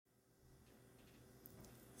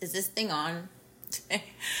Is this thing on?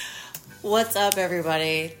 What's up,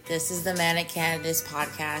 everybody? This is the Manic Candidates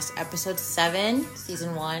podcast, episode 7,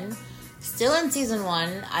 season 1. Still in season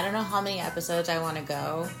 1. I don't know how many episodes I want to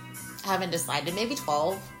go. I haven't decided. Maybe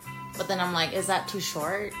 12. But then I'm like, is that too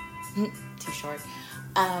short? Too short.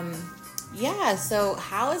 Yeah, so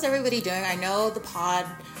how is everybody doing? I know the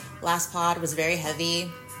last pod was very heavy.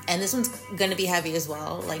 And this one's going to be heavy as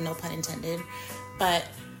well. Like, no pun intended. But,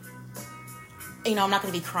 you know, I'm not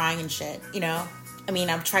going to be crying and shit, you know? I mean,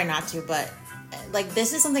 I'm trying not to, but, like,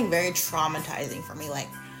 this is something very traumatizing for me. Like,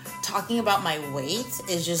 talking about my weight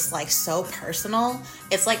is just, like, so personal.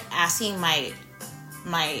 It's like asking my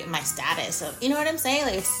status of, you know what I'm saying?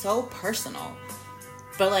 Like, it's so personal.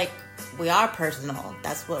 But, like, we are personal.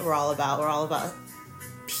 That's what we're all about. We're all about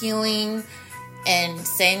peeling and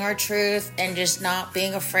saying our truth and just not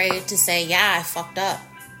being afraid to say, yeah, I fucked up.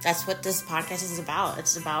 That's what this podcast is about.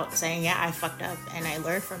 It's about saying, yeah, I fucked up and I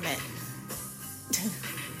learned from it.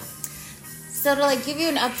 So to like give you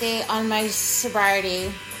an update on my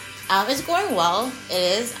sobriety, it's going well.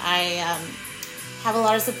 It is. I have a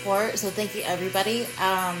lot of support, so thank you everybody.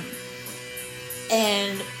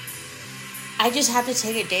 And I just have to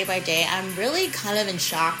take it day by day. I'm really kind of in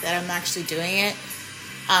shock that I'm actually doing it.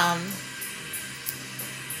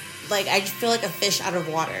 Like, I just feel like a fish out of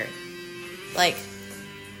water. Like,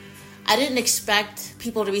 I didn't expect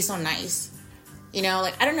people to be so nice. You know,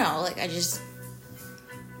 like, I don't know. Like, I just...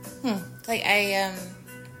 Like, I'm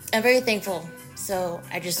very thankful. So,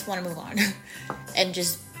 I just want to move on. And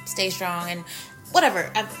just stay strong and... Whatever.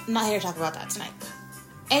 I'm not here to talk about that tonight.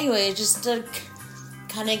 Anyway, just to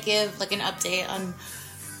kind of give, like, an update on...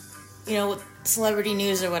 You know, celebrity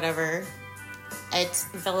news or whatever. It's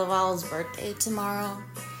Villaval's birthday tomorrow.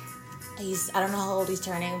 I don't know how old he's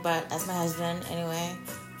turning, but that's my husband anyway.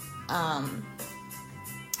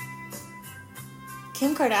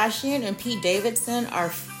 Kim Kardashian and Pete Davidson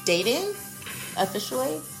are dating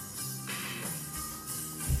officially.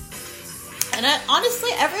 And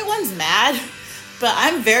honestly, everyone's mad, but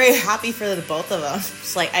I'm very happy for the both of them.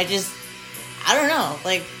 It's like, I don't know.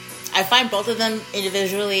 Like, I find both of them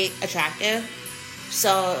individually attractive.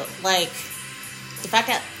 So, like, the fact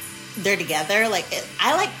that they're together, like,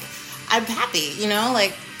 I'm happy, you know,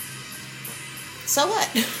 like, so what?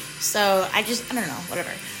 So, I don't know,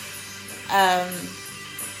 whatever.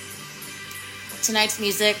 Tonight's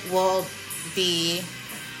music will be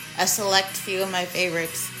a select few of my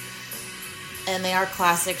favorites, and they are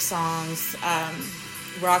classic songs,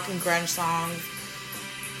 rock and grunge songs,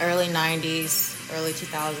 early 90s, early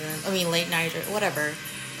 2000s, late 90s, or whatever.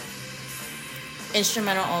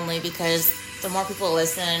 Instrumental only, because the more people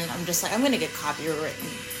listen, I'm just like, I'm going to get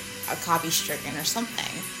copywritten. A copy stricken or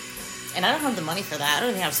something, and I don't have the money for that. I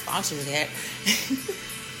don't even have sponsors yet.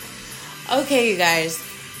 Okay, you guys,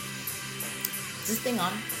 is this thing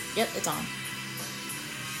on? Yep, it's on.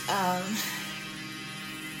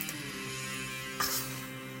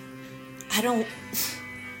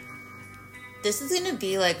 This is gonna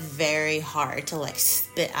be like very hard to like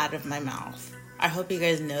spit out of my mouth. I hope you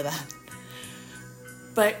guys know that.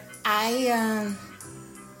 But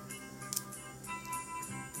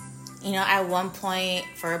you know, at one point,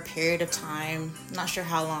 for a period of time, not sure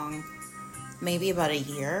how long, maybe about a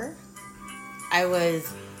year, I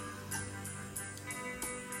was,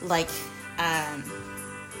 like,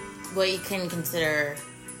 what you can consider,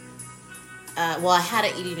 I had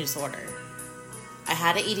an eating disorder. I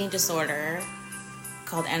had an eating disorder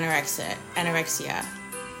called anorexia.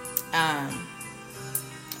 I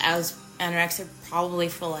was anorexic probably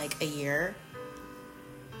for, like, a year.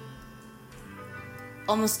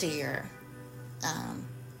 Almost a year.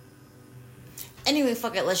 Anyway,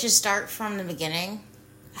 fuck it. Let's just start from the beginning.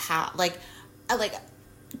 How, like, you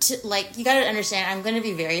gotta understand, I'm gonna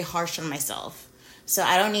be very harsh on myself. So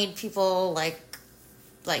I don't need people, like,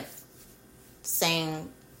 saying,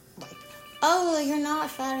 like, oh, you're not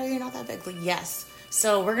fat or you're not that big. Like, yes.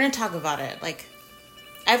 So we're gonna talk about it. Like,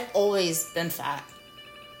 I've always been fat.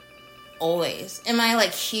 Always. Am I,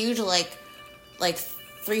 like, huge, like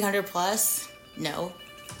 300 plus? No.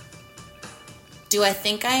 Do I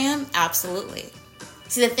think I am? Absolutely.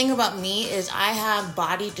 See, the thing about me is I have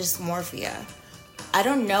body dysmorphia. I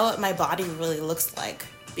don't know what my body really looks like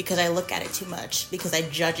because I look at it too much, because I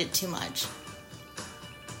judge it too much.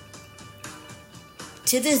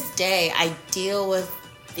 To this day, I deal with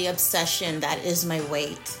the obsession that is my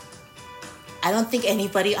weight. I don't think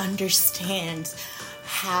anybody understands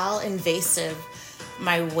how invasive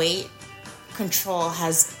my weight control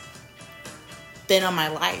has been on my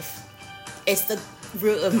life. It's the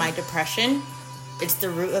root of my depression. It's the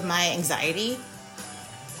root of my anxiety.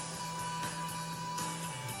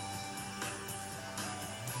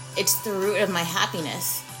 it's the root of my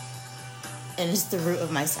happiness, and it's the root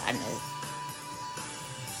of my sadness.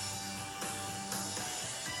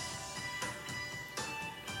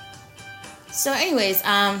 So anyways,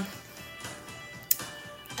 yeah,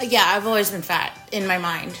 I've always been fat in my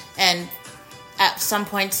mind, and at some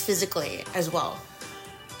points physically as well.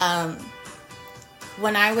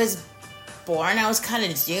 When I was born, I was kind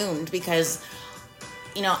of doomed because,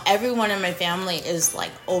 you know, everyone in my family is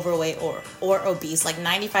like overweight or obese, like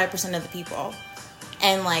 95% of the people.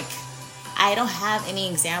 And like, I don't have any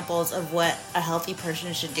examples of what a healthy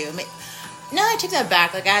person should do. No, I take that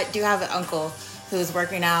back. Like, I do have an uncle who's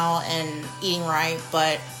working out and eating right,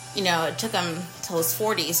 but, you know, it took him till his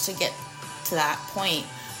 40s to get to that point.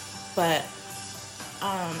 But,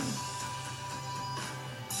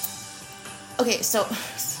 okay, so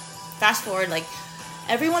fast forward, like,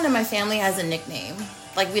 everyone in my family has a nickname.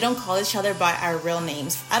 Like, we don't call each other by our real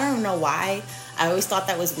names. I don't know why. I always thought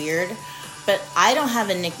that was weird. But I don't have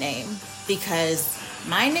a nickname because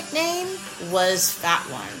my nickname was Fat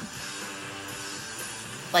One.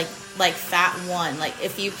 Like Fat One. Like,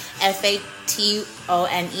 if you FATONE,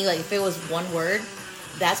 like, if it was one word,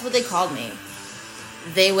 that's what they called me.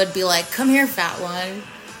 They would be like, come here, Fat One.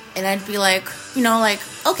 And I'd be like, you know, like,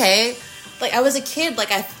 okay. Like, I was a kid,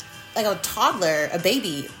 like a toddler, a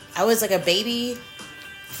baby. I was like a baby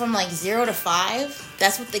from like 0 to 5.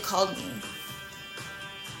 That's what they called me.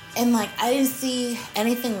 And like, I didn't see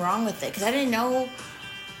anything wrong with it because I didn't know.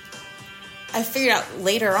 I figured out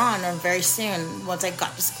later on, or very soon, once I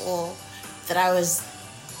got to school, that I was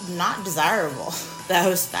not desirable, that I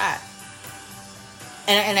was fat.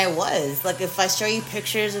 And I was. Like, if I show you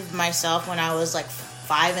pictures of myself when I was like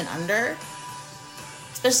 5 and under,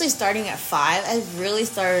 especially starting at 5, I really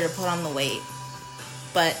started to put on the weight.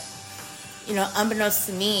 But, you know, unbeknownst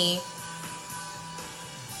to me,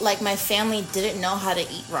 like, my family didn't know how to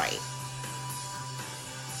eat right.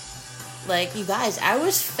 Like, you guys, I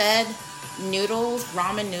was fed noodles,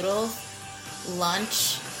 ramen noodles,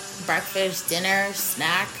 lunch, breakfast, dinner,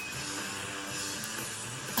 snack.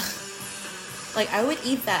 Like, I would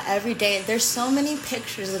eat that every day. There's so many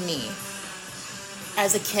pictures of me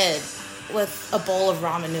as a kid with a bowl of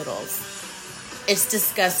ramen noodles. It's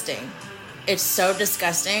disgusting. It's so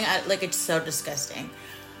disgusting. It's so disgusting.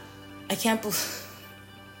 I can't believe...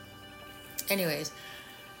 Anyways,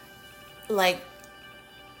 like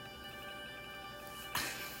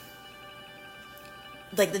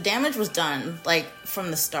the damage was done, like,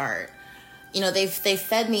 from the start. You know, they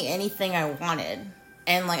fed me anything I wanted.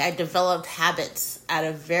 And, like, I developed habits at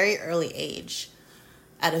a very early age.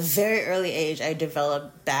 At a very early age, I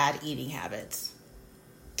developed bad eating habits.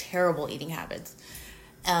 Terrible eating habits.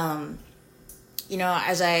 You know,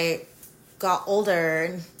 as I got older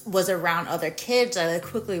and was around other kids, I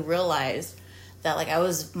quickly realized that, like, I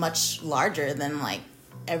was much larger than, like,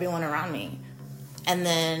 everyone around me. And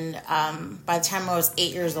then by the time I was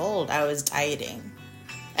 8 years old, I was dieting.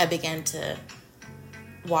 I began to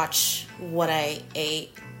watch what I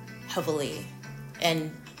ate heavily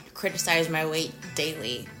and criticize my weight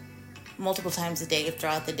daily, multiple times a day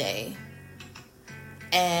throughout the day.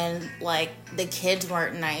 And, like, the kids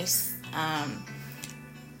weren't nice.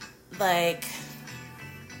 Like,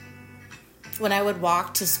 when I would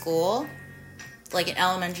walk to school, like in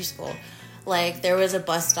elementary school, like, there was a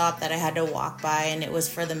bus stop that I had to walk by, and it was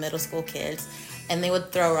for the middle school kids, and they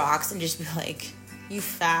would throw rocks and just be like, you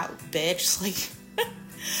fat bitch. Like,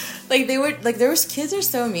 like, they would, like, there was kids are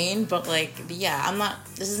so mean, but, like, yeah,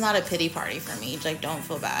 this is not a pity party for me, like, don't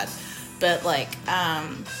feel bad. But, like, I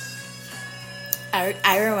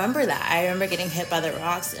remember that. I remember getting hit by the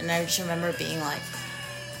rocks, and I just remember being like,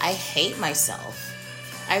 I hate myself.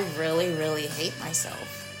 I really, really hate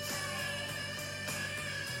myself.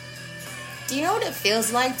 Do you know what it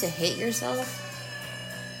feels like to hate yourself?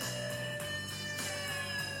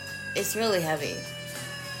 It's really heavy.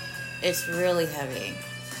 It's really heavy.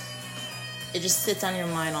 It just sits on your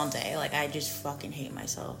mind all day. Like, I just fucking hate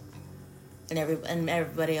myself. And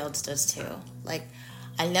everybody else does too. Like,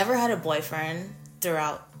 I never had a boyfriend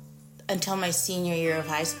until my senior year of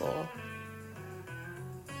high school.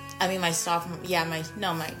 I mean,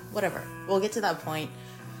 whatever. We'll get to that point.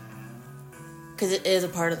 Because it is a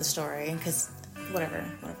part of the story. Because, whatever.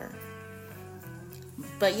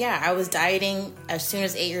 But yeah, I was dieting as soon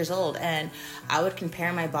as 8 years old. And I would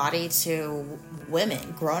compare my body to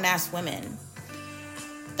women, grown-ass women,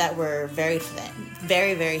 that were very thin.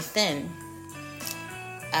 Very, very thin.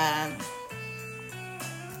 I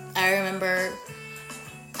remember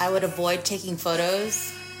I would avoid taking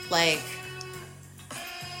photos. Like,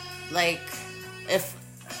 if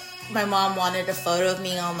my mom wanted a photo of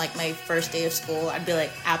me on like my first day of school, I'd be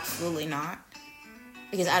like, absolutely not.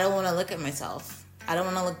 Because I don't want to look at myself. I don't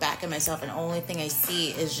want to look back at myself, and the only thing I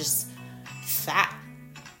see is just fat.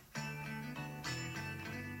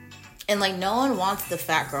 And like, no one wants the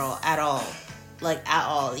fat girl at all. Like, at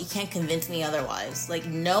all. You can't convince me otherwise. Like,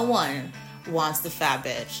 no one wants the fat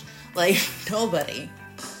bitch. Like, nobody.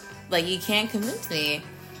 Like, you can't convince me.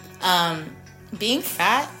 Being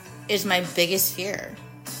fat is my biggest fear.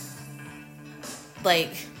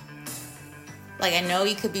 Like, I know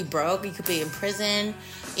you could be broke, you could be in prison,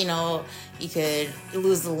 you know, you could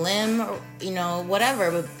lose a limb, or, you know, whatever.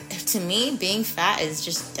 But to me, being fat is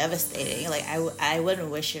just devastating. Like, I wouldn't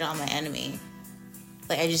wish it on my enemy.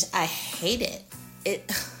 Like, I hate it. Oh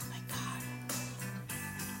my God.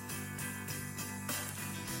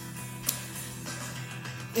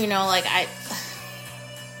 You know, like,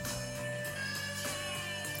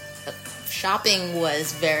 shopping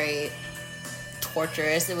was very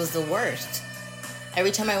torturous. It was the worst.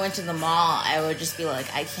 Every time I went to the mall, I would just be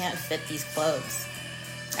like, I can't fit these clothes.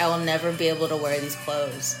 I will never be able to wear these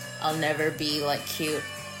clothes. I'll never be, like, cute.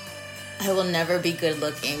 I will never be good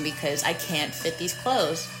looking because I can't fit these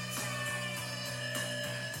clothes.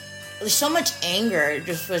 There's so much anger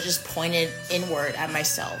was just pointed inward at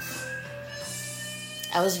myself.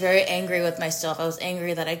 I was very angry with myself. I was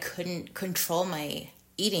angry that I couldn't control my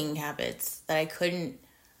eating habits. That I couldn't,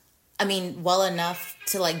 well enough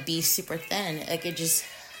to, like, be super thin. Like, it just...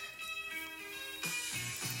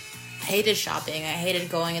 I hated shopping. I hated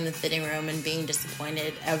going in the fitting room and being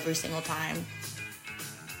disappointed every single time.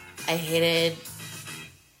 I hated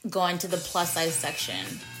going to the plus size section.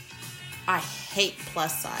 I hate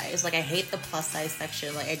plus size. Like, I hate the plus size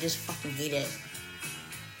section. Like, I just fucking hate it.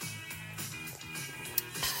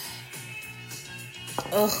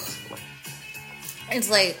 Ugh. It's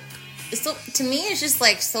like, so to me, it's just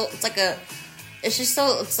like, so, it's like a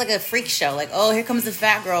freak show. Like, oh, here comes the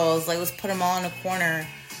fat girls. Like, let's put them all in a corner.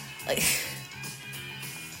 Like,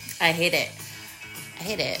 I hate it. I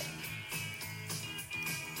hate it.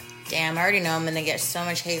 Damn, I already know I'm gonna get so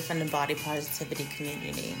much hate from the body positivity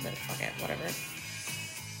community, but fuck it, whatever.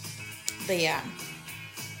 But yeah,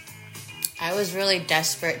 I was really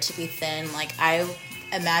desperate to be thin. Like, I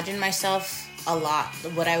imagined myself a lot,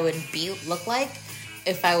 what I would look like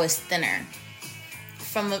if I was thinner.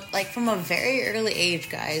 From a very early age,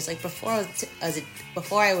 guys. Like, before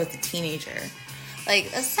I was a teenager. Like,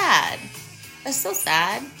 that's sad. That's so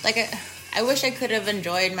sad. Like, I wish I could have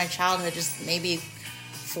enjoyed my childhood just maybe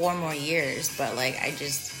 4 more years, but like, I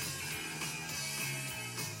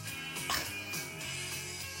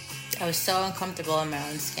was so uncomfortable in my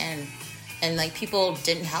own skin, and like, people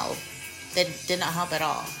didn't help. They did not help at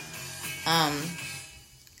all.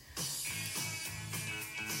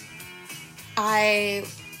 I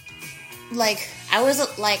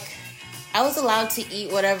was allowed to eat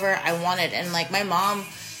whatever I wanted, and like, my mom,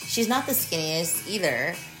 she's not the skinniest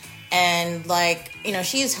either. And, like, you know,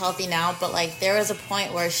 she is healthy now, but, like, there was a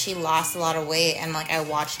point where she lost a lot of weight, and, like, I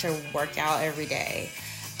watched her work out every day.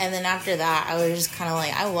 And then after that, I was just kind of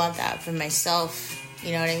like, I want that for myself,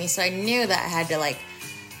 you know what I mean? So I knew that I had to, like,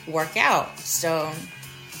 work out. So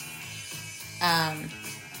I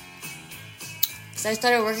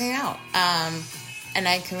started working out. And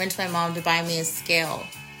I convinced my mom to buy me a scale.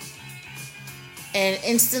 And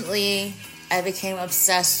instantly, I became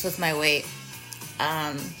obsessed with my weight.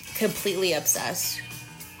 Completely obsessed.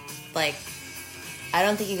 Like, I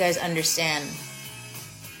don't think you guys understand.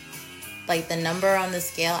 Like, the number on the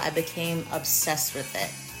scale, I became obsessed with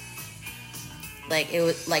it. Like, it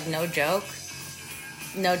was, like, no joke.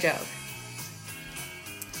 No joke.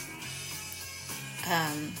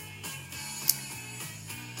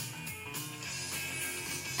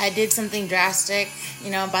 I did something drastic.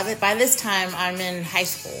 You know, by this time, I'm in high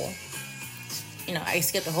school. You know, I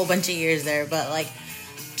skipped a whole bunch of years there, but, like,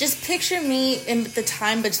 just picture me in the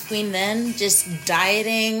time between then, just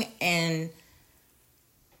dieting and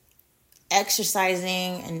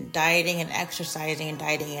exercising and dieting and exercising and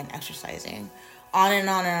dieting and exercising. On and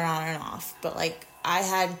on and on and off. But, like, I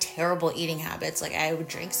had terrible eating habits. Like, I would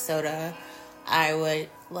drink soda. I would,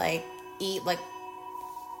 like, eat, like,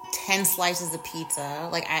 10 slices of pizza.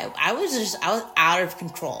 Like, I was out of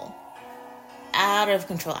control. Out of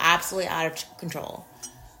control. Absolutely out of control.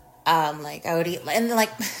 Like, I would eat, and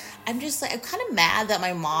like, I'm just like, I'm kind of mad that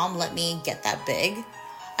my mom let me get that big.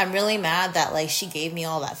 I'm really mad that, like, she gave me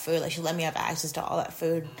all that food. Like, she let me have access to all that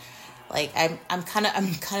food. Like, I'm kind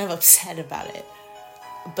of upset about it.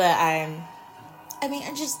 But I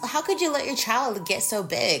just, how could you let your child get so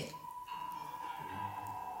big?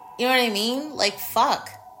 You know what I mean? Like, fuck.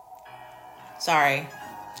 Sorry.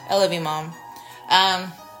 I love you, Mom.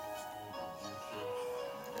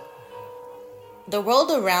 The world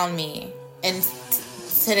around me, and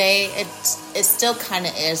today it still kind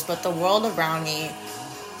of is, but the world around me,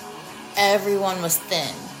 everyone was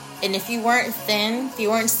thin. And if you weren't thin, if you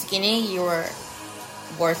weren't skinny, you were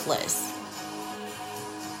worthless.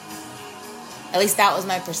 At least that was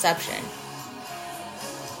my perception.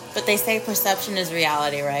 But they say perception is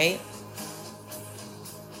reality, right?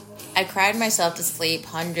 I cried myself to sleep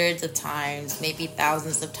hundreds of times, maybe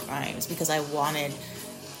thousands of times, because I wanted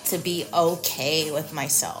to be okay with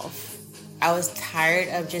myself. I was tired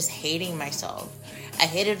of just hating myself. I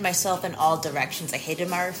hated myself in all directions. I hated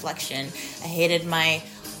my reflection. I hated my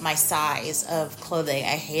size of clothing.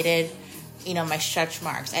 I hated, my stretch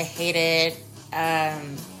marks. I hated,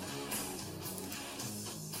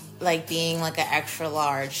 being like an extra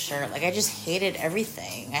large shirt. Like, I just hated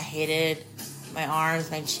everything. I hated my arms,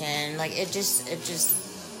 my chin. Like, it just,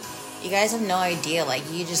 you guys have no idea. Like,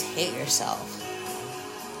 you just hate yourself.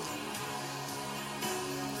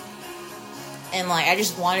 And, I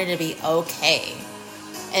just wanted to be okay.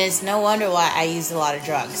 And it's no wonder why I used a lot of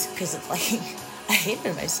drugs. Because, I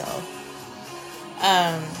hated myself.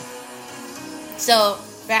 So,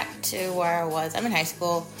 back to where I was. I'm in high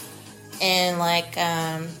school. And, I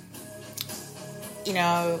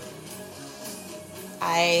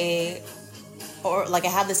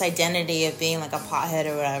have this identity of being, a pothead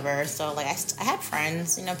or whatever. So, I had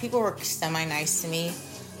friends. People were semi-nice to me.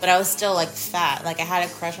 But I was still, fat. I had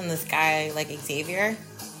a crush on this guy, Xavier.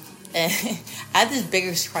 And I had this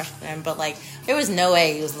bigger crush on him. But, there was no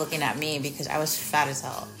way he was looking at me because I was fat as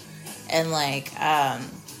hell. And, I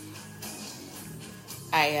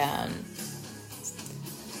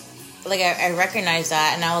recognized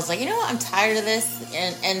that. And I was like, you know what? I'm tired of this.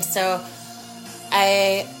 And so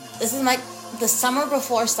this is the summer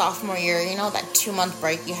before sophomore year, that 2-month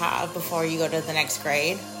break you have before you go to the next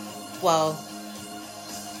grade. Well,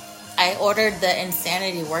 I ordered the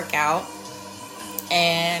insanity workout,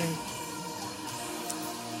 and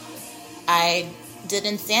I did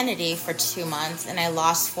insanity for 2 months, and I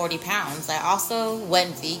lost 40 pounds. I also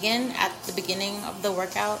went vegan at the beginning of the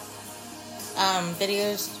workout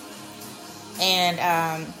videos, and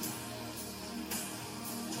I'm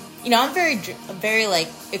very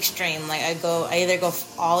extreme. I either go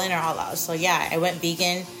all in or all out. So yeah, I went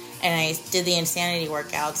vegan and I did the insanity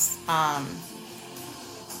workouts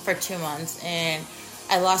for 2 months, and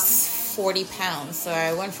I lost 40 pounds. So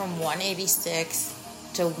I went from 186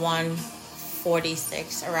 to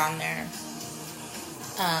 146, around there.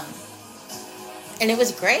 And it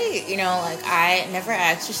was great. I never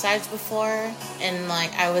exercised before, and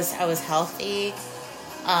I was healthy.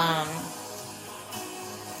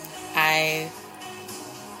 I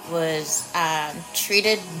was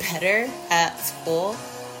treated better at school.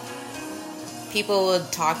 People would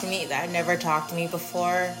talk to me that had never talked to me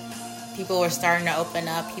before. People were starting to open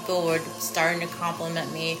up. People were starting to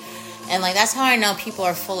compliment me. And, that's how I know people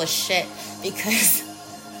are full of shit. Because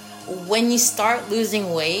when you start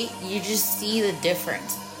losing weight, you just see the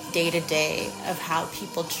difference day to day of how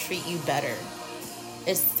people treat you better.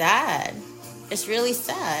 It's sad. It's really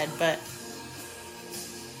sad. But,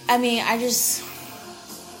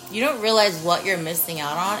 you don't realize what you're missing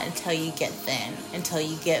out on until you get thin, until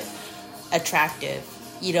you get attractive.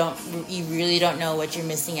 You really don't know what you're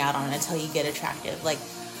missing out on until you get attractive.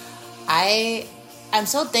 I'm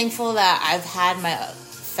so thankful that I've had my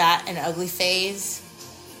fat and ugly phase,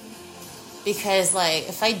 because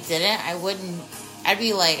if I didn't, I'd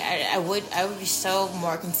be I would be so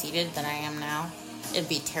more conceited than I am now. It'd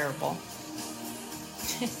be terrible.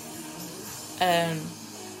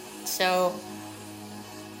 So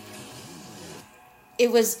it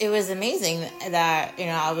was amazing that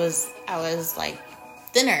I was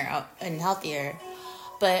thinner and healthier,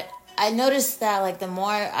 but I noticed that the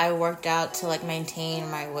more I worked out to maintain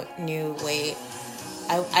my new weight,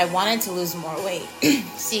 I wanted to lose more weight.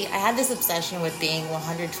 See, I had this obsession with being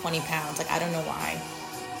 120 pounds. I don't know why.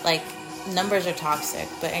 Numbers are toxic,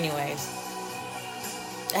 but anyways,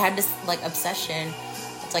 I had this obsession.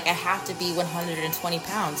 It's I have to be 120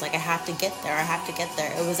 pounds. I have to get there. I have to get there.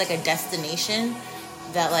 It was a destination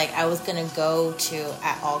that I was gonna go to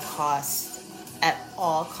at all costs. At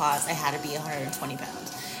all costs, I had to be 120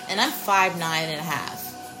 pounds. And I'm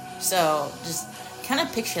 5'9.5". So just kind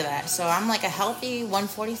of picture that. So I'm a healthy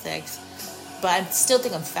 146, but I still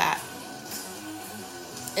think I'm fat.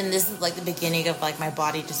 And this is the beginning of my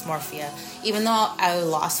body dysmorphia. Even though I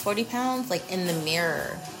lost 40 pounds, in the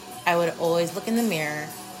mirror, I would always look in the mirror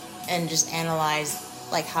and just analyze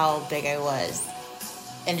how big I was,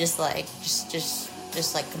 and just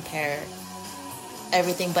compare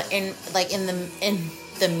everything, but in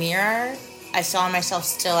the mirror, I saw myself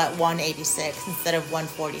still at 186 instead of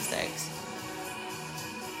 146.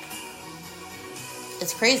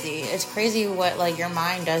 It's crazy. It's crazy what like your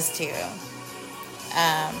mind does to you.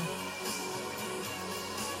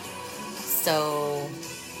 So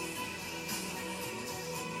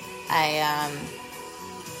I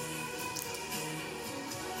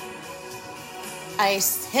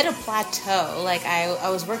hit a plateau. Like I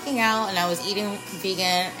was working out and I was eating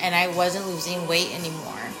vegan and I wasn't losing weight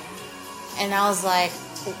anymore. And I was like,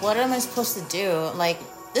 what am I supposed to do? Like,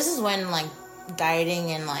 this is when like dieting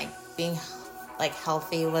and like being like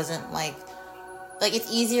healthy wasn't like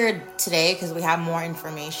it's easier today because we have more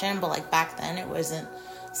information, but like back then it wasn't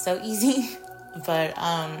so easy. But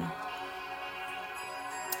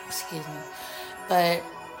excuse me. But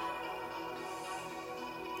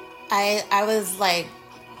I was like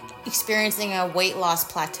experiencing a weight loss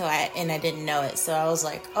plateau and I didn't know it. So I was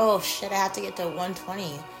like, oh shit, I have to get to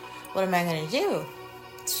 120. What am I gonna do?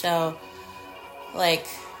 So like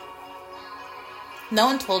no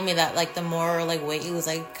one told me that like the more like weight you lose,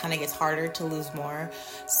 like kind of gets harder to lose more.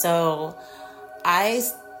 So I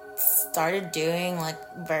started doing like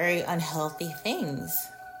very unhealthy things.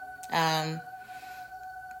 I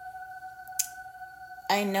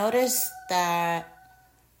noticed that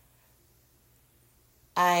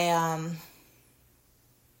I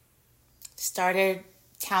started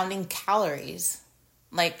counting calories.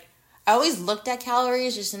 Like I always looked at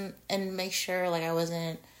calories just and make sure like I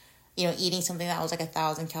wasn't, eating something that was like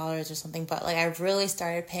 1,000 calories or something. But like I really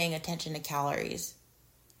started paying attention to calories.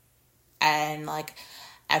 And like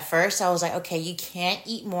at first I was like, okay, you can't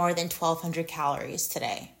eat more than 1,200 calories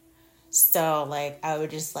today. So like I would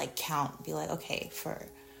just like count, be like, okay,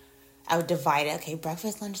 I would divide it. Okay,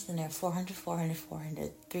 breakfast, lunch, dinner, 400, 400,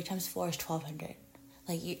 400. 3 times 4 is 1,200.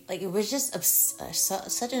 Like it was just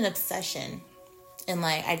such an obsession. And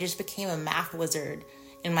like I just became a math wizard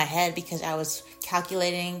in my head because I was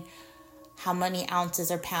calculating how many ounces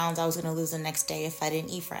or pounds I was going to lose the next day if I didn't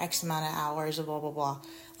eat for X amount of hours or blah, blah, blah.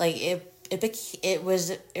 Like it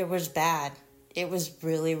was bad. It was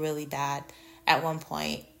really, really bad at one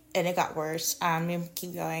point. And it got worse. I'm going to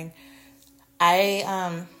keep going.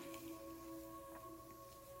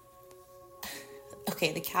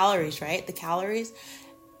 Okay, the calories, right? The calories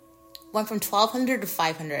went from 1,200 to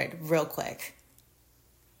 500 real quick.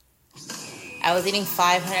 I was eating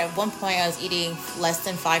 500. At one point, I was eating less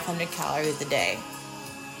than 500 calories a day.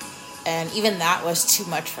 And even that was too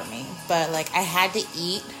much for me. But, like, I had to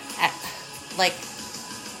eat at, like...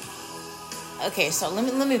 Okay, so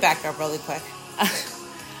let me back up really quick.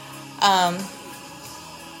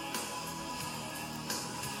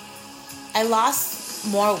 I lost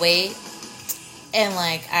more weight. And,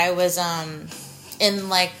 like, I was, in,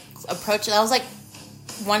 like, approaching... I was, like,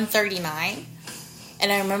 139.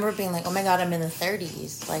 And I remember being like, oh my God, I'm in the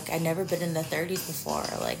 30s. Like, I'd never been in the 30s before.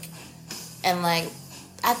 Like, and like,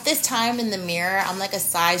 at this time in the mirror, I'm like a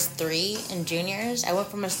size 3 in juniors. I went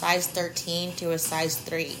from a size 13 to a size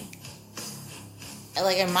 3.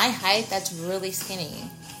 Like, in my height, that's really skinny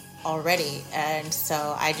already. And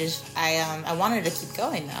so I wanted to keep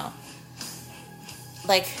going though.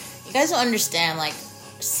 Like, you guys don't understand, like,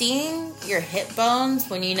 seeing your hip bones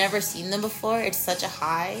when you never seen them before, it's such a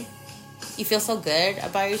high. You feel so good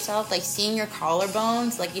about yourself. Like seeing your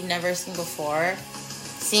collarbones like you've never seen before.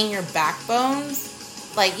 Seeing your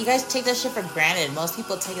backbones. Like you guys take that shit for granted. Most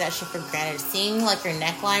people take that shit for granted. Seeing like your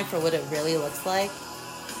neckline for what it really looks like.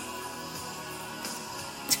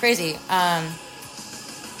 It's crazy. I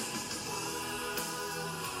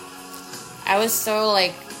was so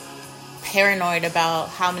like paranoid about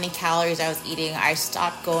how many calories I was eating. I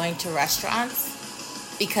stopped going to restaurants.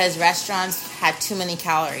 Because restaurants had too many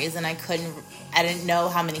calories and I didn't know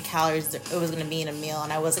how many calories it was going to be in a meal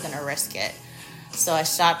and I wasn't going to risk it. So I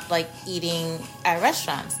stopped like eating at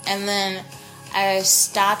restaurants. And then I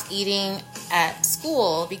stopped eating at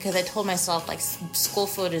school because I told myself like school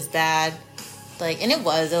food is bad. Like, and it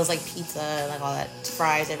was like pizza and like all that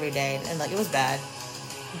fries every day. And like, it was bad.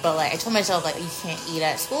 But like, I told myself like, you can't eat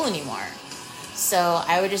at school anymore. So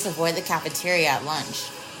I would just avoid the cafeteria at lunch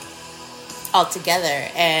altogether,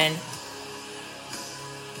 and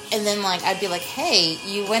then like I'd be like, hey,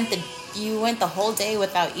 you went the whole day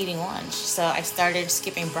without eating lunch. So I started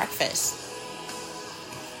skipping breakfast.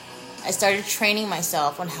 I started training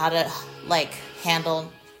myself on how to like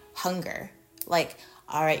handle hunger. Like,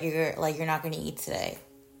 all right, you're not going to eat today.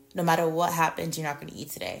 No matter what happens, you're not going to eat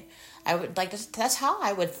today. I would like that's how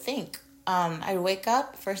I would think. I'd wake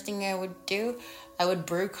up, first thing I would do, I would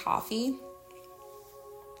brew coffee.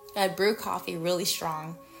 I'd brew coffee really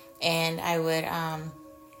strong and I would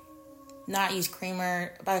not use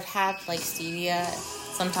creamer, but I would have like stevia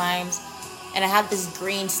sometimes. And I have this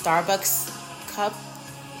green Starbucks cup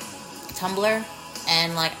tumbler,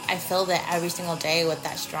 and like I filled it every single day with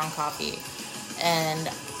that strong coffee. And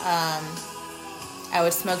I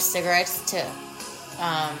would smoke cigarettes to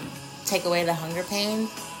take away the hunger pain.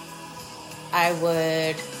 I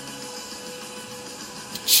would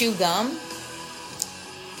chew gum,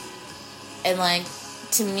 and like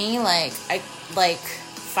to me, like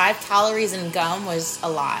 5 calories in gum was a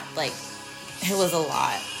lot. Like it was a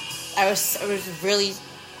lot. I was really,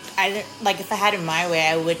 I didn't, like, if I had it my way,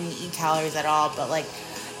 I wouldn't eat calories at all. But like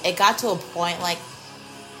it got to a point like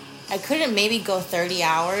I couldn't maybe go 30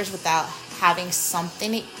 hours without having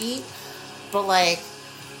something to eat. But like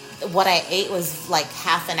what I ate was like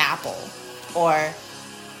half an apple, or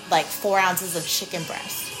like 4 ounces of chicken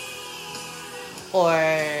breast, or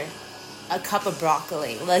a cup of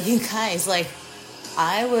broccoli. Like, you guys, like,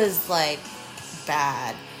 I was like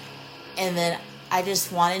bad. And then I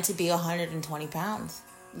just wanted to be 120 pounds.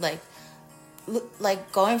 Like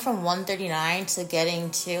going from 139 to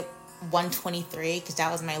getting to 123, because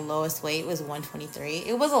that was my lowest weight, was 123.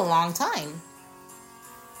 It was a long time.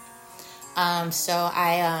 So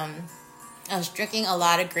I was drinking a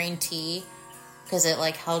lot of green tea because it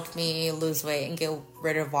like helped me lose weight and get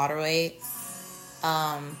rid of water weight.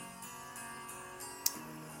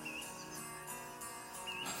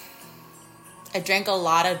 I drank a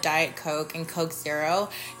lot of Diet Coke and Coke Zero,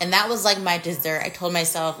 and that was like my dessert. I told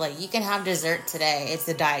myself, like, you can have dessert today. It's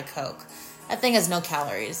the Diet Coke. That thing has no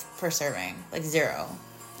calories per serving, like 0.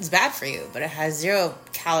 It's bad for you, but it has 0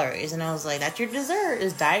 calories. And I was like, that's your dessert,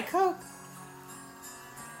 is Diet Coke.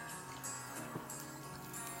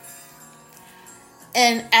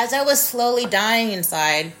 And as I was slowly dying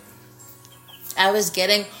inside, I was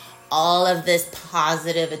getting all of this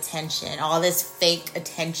positive attention, all this fake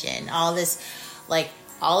attention, all this, like,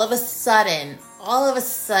 all of a sudden,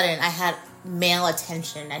 I had male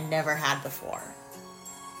attention I never had before.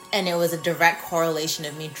 And it was a direct correlation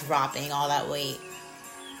of me dropping all that weight.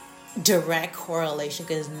 Direct correlation,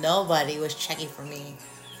 because nobody was checking for me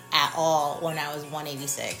at all when I was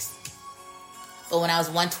 186. But when I was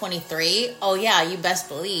 123, oh yeah, you best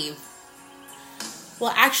believe.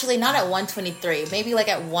 Well, actually, not at 123. Maybe like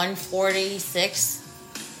at 146.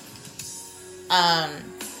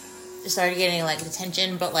 Started getting like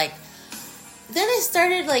attention, but like then I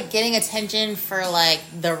started like getting attention for like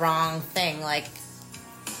the wrong thing, like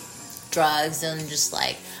drugs, and just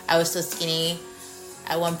like I was so skinny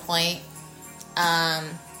at one point. Like,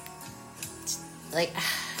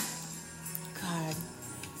 God.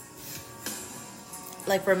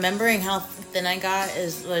 Like, remembering how thin I got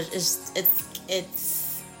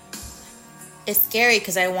it's scary,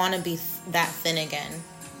 because I want to be that thin again.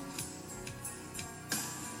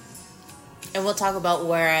 And we'll talk about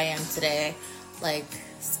where I am today, like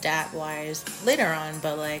stat wise, later on.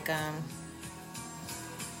 But like,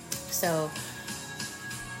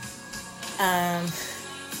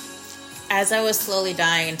 as I was slowly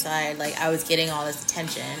dying inside, like I was getting all this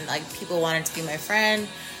attention. Like, people wanted to be my friend.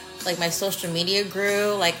 Like, my social media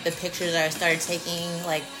grew. Like, the pictures I started taking,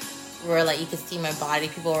 like, were like, you could see my body.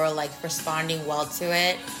 People were like responding well to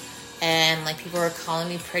it. And like, people were calling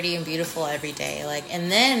me pretty and beautiful every day. Like,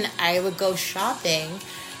 and then I would go shopping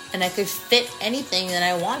and I could fit anything that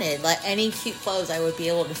I wanted. Like, any cute clothes, I would be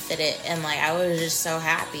able to fit it. And like, I was just so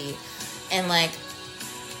happy. And like,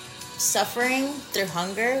 suffering through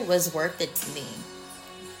hunger was worth it to me.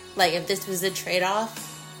 Like, if this was a trade-off,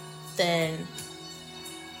 then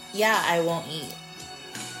yeah, I won't eat.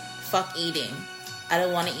 Fuck eating. I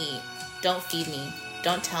don't want to eat. Don't feed me.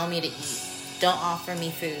 Don't tell me to eat. Don't offer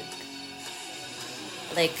me food.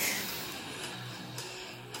 Like,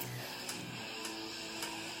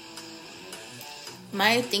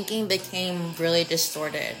 my thinking became really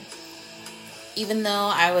distorted. Even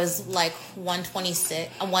though I was like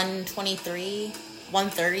 126, 123,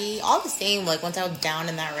 130, all the same. Like, once I was down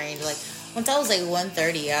in that range, like once I was like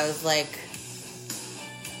 130, I was like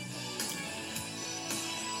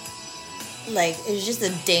it was just a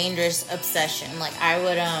dangerous obsession. Like, I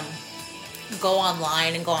would go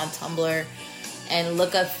online and go on Tumblr and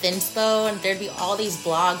look up thinspo, and there'd be all these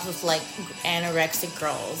blogs with like anorexic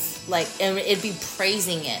girls, like, and it'd be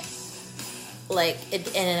praising it, like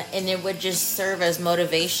it, and it would just serve as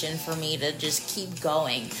motivation for me to just keep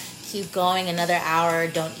going. Another hour,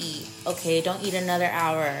 don't eat. Okay, don't eat another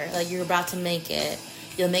hour. Like, you're about to make it.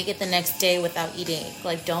 You'll make it the next day without eating.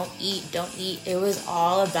 Like, don't eat. It was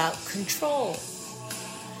all about control.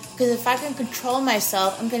 Because if I can control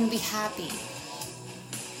myself, I'm going to be happy.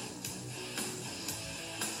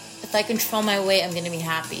 If I control my weight, I'm going to be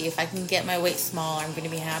happy. If I can get my weight smaller, I'm going to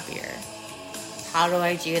be happier. How do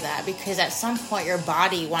I do that? Because at some point, your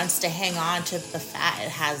body wants to hang on to the fat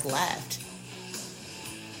it has left.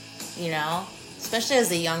 You know? Especially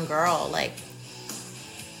as a young girl, like,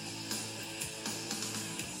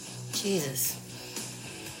 Jesus.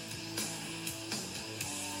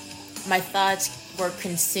 My thoughts were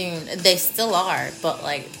consumed. They still are, but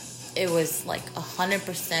like, it was like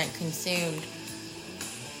 100% consumed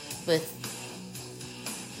with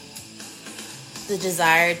the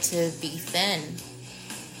desire to be thin.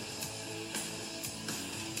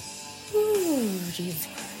 Ooh, Jesus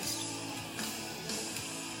Christ.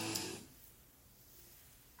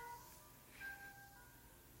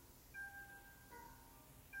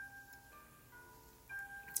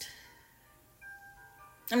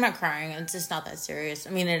 I'm not crying. It's just not that serious.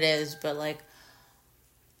 I mean, it is, but like,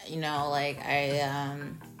 you know, like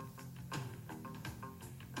I'm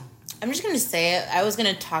just going to say it. I was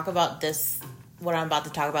going to talk about this, what I'm about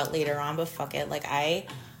to talk about later on, but fuck it. Like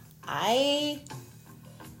I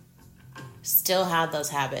still have those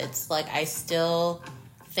habits. Like I still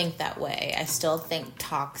think that way. I still think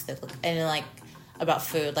toxic and like about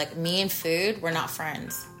food. Like me and food, we're not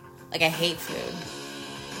friends. Like I hate food.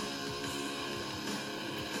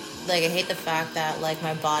 Like, I hate the fact that, like,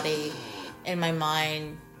 my body and my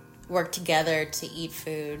mind work together to eat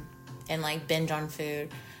food and, like, binge on food.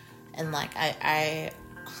 And, like, okay,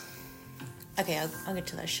 I'll get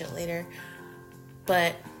to that shit later.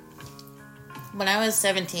 But when I was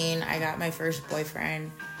 17, I got my first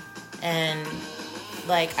boyfriend. And,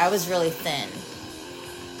 like, I was really thin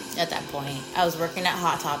at that point. I was working at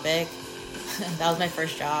Hot Topic. That was my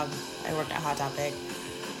first job. I worked at Hot Topic.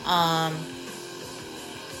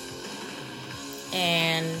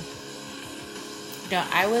 And you know,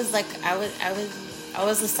 I was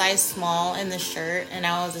a size small in the shirt, and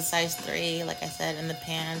I was a size 3, like I said, in the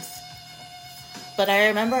pants. But I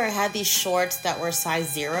remember I had these shorts that were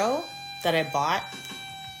size 0 that I bought,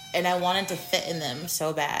 and I wanted to fit in them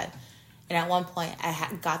so bad. And at one point, I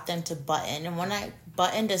got them to button, and when I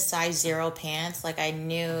buttoned a size 0 pants, like I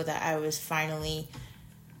knew that I was finally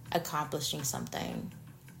accomplishing something.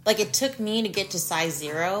 Like it took me to get to size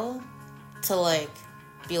 0 to like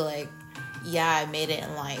be like, yeah, I made it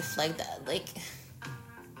in life. Like that, like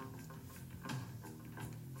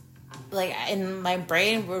and my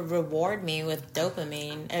brain would reward me with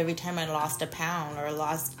dopamine every time I lost a pound or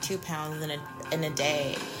lost 2 pounds in a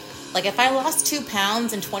day. Like if I lost 2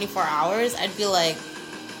 pounds in 24 hours, I'd be like,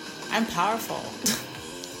 I'm powerful.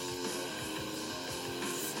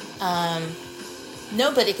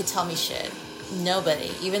 Nobody could tell me shit. Nobody.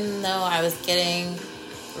 Even though I was getting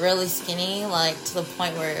really skinny, like to the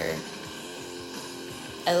point where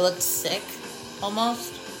I looked sick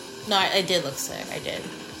almost. No, I did look sick. I did.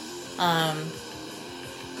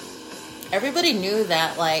 Everybody knew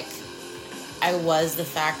that like I was the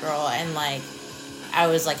fat girl and like I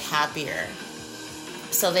was like happier.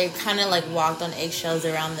 So they kind of like walked on eggshells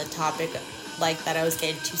around the topic like that I was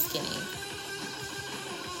getting too skinny.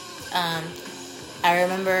 I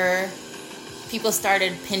remember people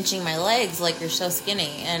started pinching my legs like, you're so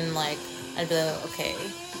skinny, and like I'd be like, okay.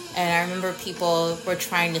 And I remember people were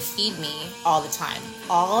trying to feed me all the time.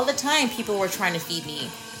 All the time people were trying to feed me.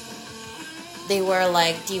 They were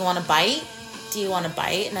like, do you want to bite? Do you want to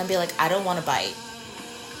bite? And I'd be like, I don't want to bite.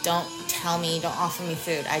 Don't tell me, don't offer me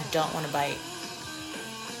food. I don't want to bite.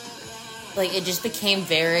 Like it just became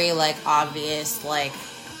very like obvious, like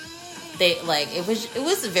they like it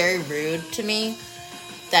was very rude to me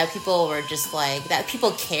that people were just like, that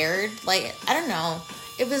people cared. Like, I don't know.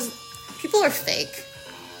 It was, people are fake.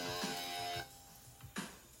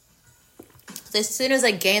 So as soon as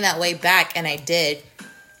I gained that weight back, and I did,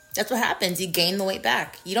 that's what happens. You gain the weight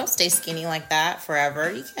back. You don't stay skinny like that forever.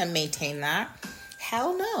 You can't maintain that.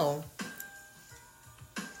 Hell no.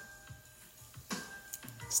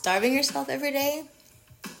 Starving yourself every day?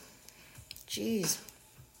 Jeez.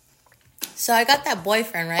 So I got that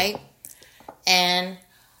boyfriend, right? And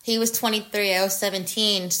he was 23, I was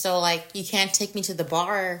 17, so, like, you can't take me to the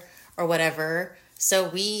bar or whatever. So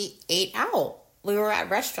we ate out. We were at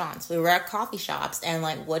restaurants. We were at coffee shops. And,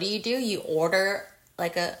 like, what do? You order,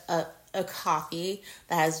 like, a coffee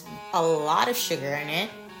that has a lot of sugar in it,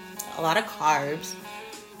 a lot of carbs.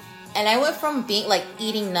 And I went from being, like,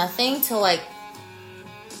 eating nothing to, like,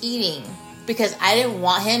 eating. Because I didn't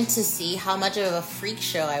want him to see how much of a freak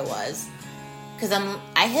show I was. Because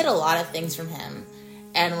I hid a lot of things from him.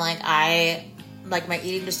 And, like, my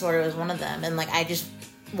eating disorder was one of them. And, like, I just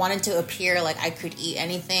wanted to appear like I could eat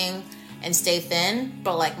anything and stay thin.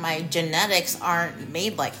 But, like, my genetics aren't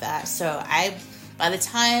made like that. So I By the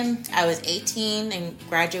time I was 18 and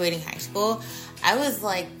graduating high school, I was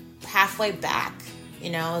like halfway back.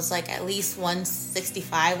 You know, I was like at least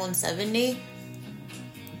 165, 170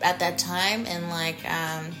 at that time. And like,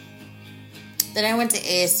 then I went to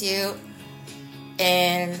ASU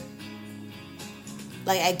and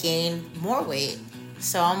like I gained more weight.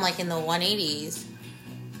 So I'm like in the 180s.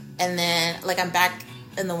 And then like I'm back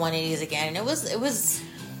in the 180s again. And it was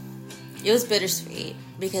bittersweet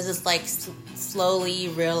because it's like slowly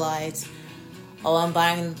you realize, oh, I'm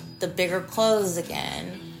buying the bigger clothes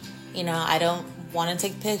again. You know, I don't want to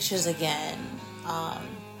take pictures again.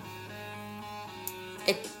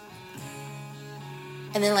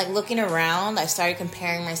 And then like looking around, I started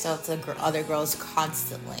comparing myself to other girls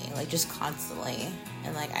constantly, like just constantly.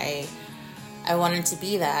 And like I wanted to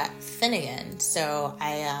be that thin again. So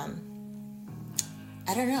I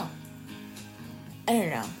don't know.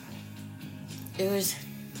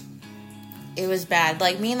 It was bad.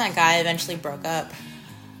 Like me and that guy eventually broke up,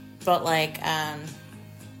 but like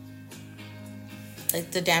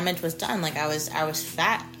the damage was done. Like I was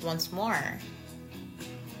fat once more.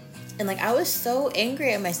 And like I was so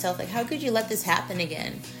angry at myself. Like, how could you let this happen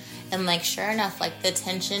again? And like sure enough, like the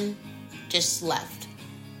attention just left.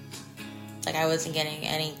 Like I wasn't getting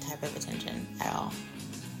any type of attention at all.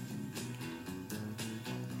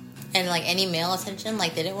 And like any male attention,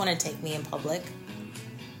 like they didn't want to take me in public.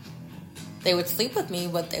 They would sleep with me,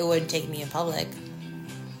 but they wouldn't take me in public.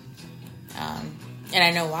 And I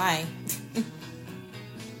know why.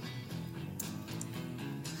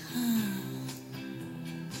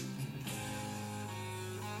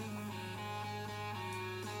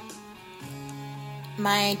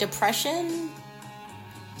 My depression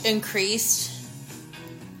increased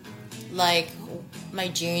like my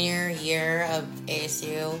junior year of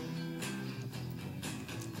ASU.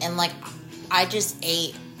 And like I just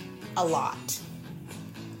ate a lot.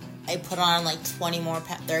 I put on like 30 more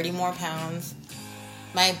pounds.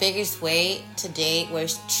 My biggest weight to date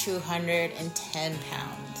was 210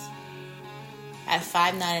 pounds. At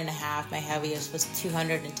 5'9.5", my heaviest was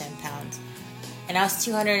 210 pounds. And I was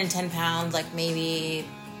 210 pounds, like maybe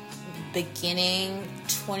late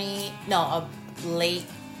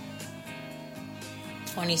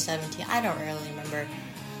 2017. I don't really remember.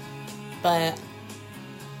 But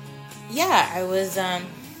yeah, I was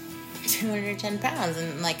 210 pounds.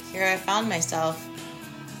 And like here I found myself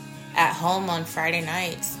at home on Friday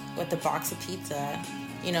nights with a box of pizza.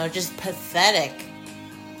 You know, just pathetic.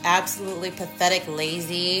 Absolutely pathetic,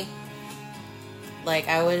 lazy. Like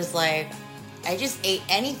I was like, I just ate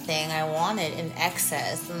anything I wanted in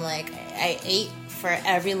excess. And like I ate for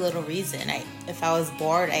every little reason. If I was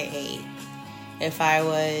bored, I ate. If I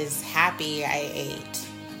was happy, I ate.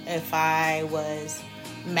 If I was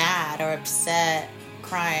mad or upset,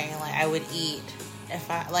 crying, like I would eat. If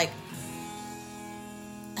I like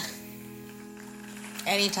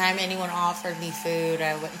anytime anyone offered me food,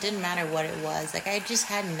 didn't matter what it was. Like I just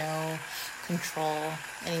had no control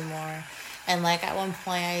anymore. And like at one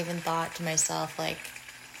point I even thought to myself, like,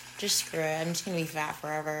 just screw it, I'm just gonna be fat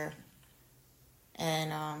forever.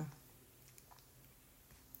 And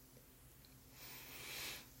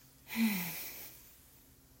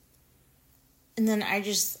and then I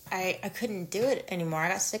couldn't do it anymore. I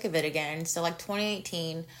got sick of it again. So like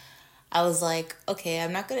 2018, I was like, okay,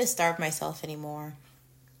 I'm not gonna starve myself anymore.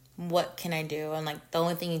 What can I do? And like the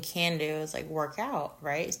only thing you can do is like work out,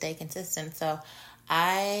 right? Stay consistent. So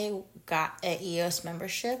I got an EOS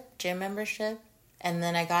membership, gym membership, and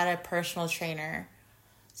then I got a personal trainer.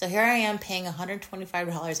 So here I am paying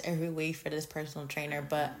 $125 every week for this personal trainer,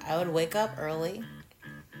 but I would wake up early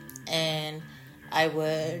and I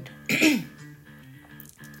would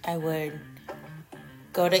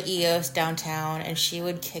go to EOS downtown and she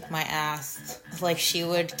would kick my ass. Like she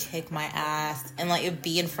would kick my ass and like it would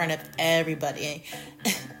be in front of everybody.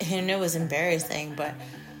 And it was embarrassing, but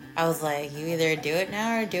I was like, you either do it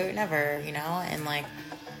now or do it never, you know? And like,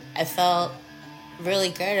 I felt really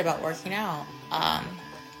good about working out.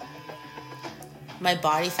 My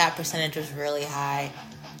body fat percentage was really high.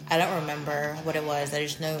 I don't remember what it was. I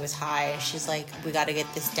just know it was high. She's like, we got to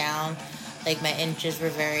get this down. Like my inches were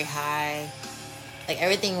very high. Like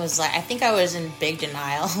everything was like, I think I was in big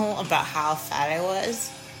denial about how fat I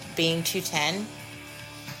was, being 210.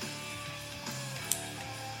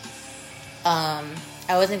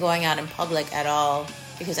 I wasn't going out in public at all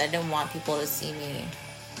because I didn't want people to see me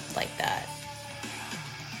like that.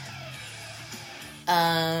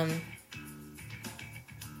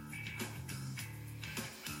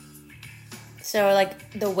 So,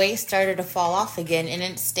 like, the weight started to fall off again, and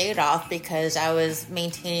it stayed off because I was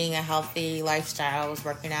maintaining a healthy lifestyle. I was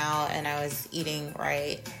working out, and I was eating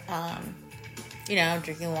right,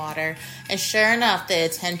 drinking water. And sure enough, the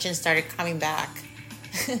attention started coming back.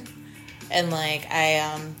 And, like,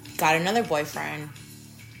 I got another boyfriend.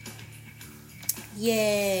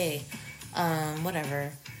 Yay.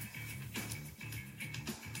 Whatever.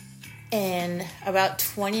 And about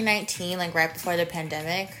 2019, like, right before the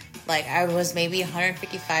pandemic, like, I was maybe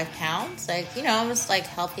 155 pounds. Like, I was, like,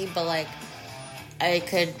 healthy, but, like, I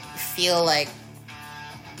could feel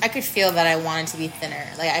that I wanted to be thinner.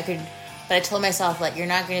 Like, but I told myself, like, you're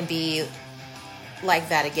not going to be like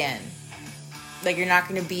that again. Like, you're not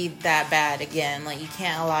going to be that bad again. Like, you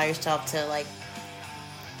can't allow yourself to, like,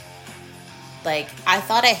 I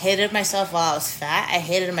thought I hated myself while I was fat. I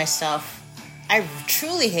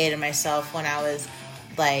truly hated myself when I was,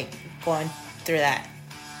 like, going through that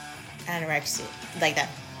anorexia, like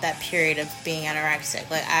that period of being anorexic.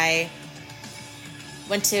 Like, I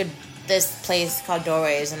went to this place called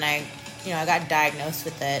Doorways, and I got diagnosed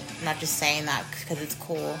with it. I'm not just saying that because it's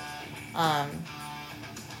cool.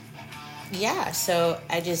 So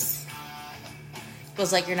I just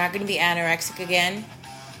was like, you're not going to be anorexic again.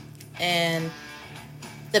 And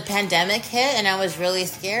the pandemic hit, and I was really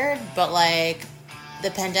scared, but, like, the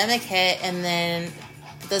pandemic hit, and then,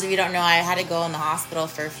 for those of you who don't know, I had to go in the hospital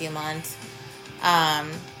for a few months.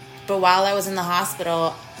 But while I was in the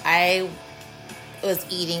hospital, I was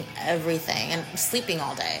eating everything and sleeping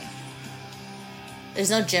all day. There's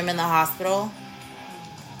no gym in the hospital.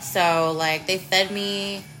 So, like, they fed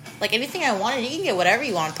me, like, anything I wanted. You can get whatever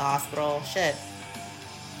you want at the hospital. Shit.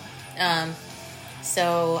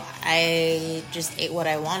 So I just ate what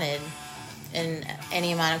I wanted in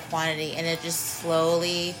any amount of quantity, and it just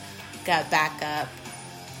slowly got back up.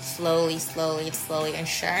 Slowly. And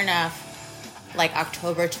sure enough, like,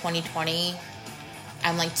 October 2020,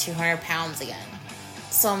 I'm like 200 pounds again.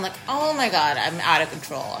 So I'm like, oh my God, I'm out of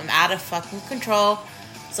control. I'm out of fucking control.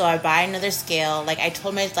 So I buy another scale. Like, I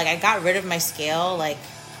told I got rid of my scale, like,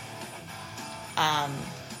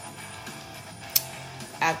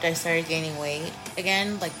 after I started gaining weight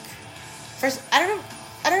again. Like, first, I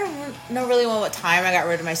don't know really what time I got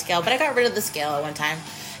rid of my scale, but I got rid of the scale at one time,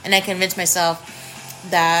 and I convinced myself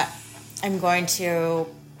that I'm going to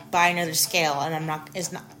buy another scale, and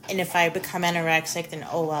and if I become anorexic, then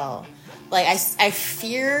oh well. Like, I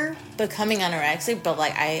fear becoming anorexic, but,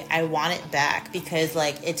 like, I want it back because,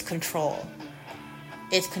 like, it's control.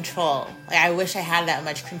 It's control. Like, I wish I had that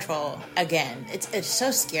much control again. It's so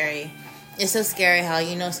scary. It's so scary how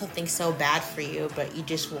something's so bad for you, but you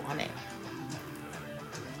just want it.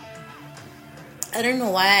 I don't know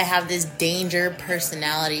why I have this danger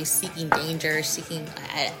personality, seeking danger,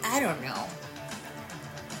 I don't know.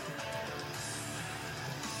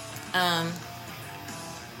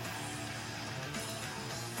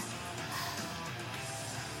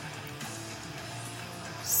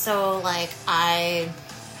 So, like, I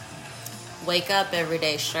wake up every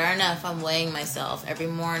day. Sure enough, I'm weighing myself every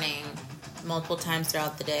morning, multiple times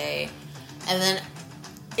throughout the day. And then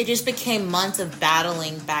it just became months of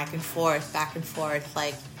battling back and forth.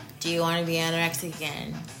 Like, do you want to be anorexic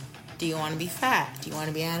again? Do you want to be fat? Do you want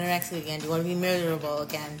to be anorexic again? Do you want to be miserable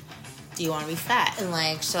again? Do you want to be fat? And,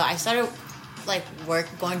 like, so I started, like,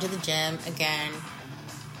 going to the gym again,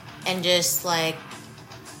 and just, like,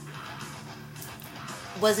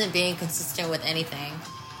 wasn't being consistent with anything.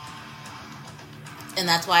 And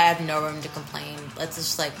that's why I have no room to complain. It's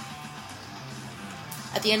just, like,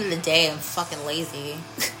 at the end of the day, I'm fucking lazy.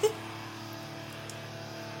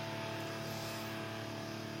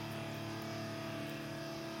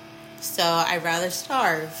 So I'd rather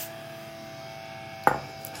starve.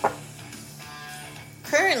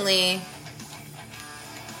 Currently,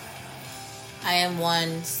 I am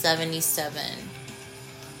 177.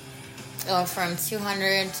 Going from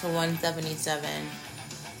 200 to 177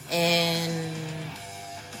 in,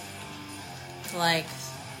 like,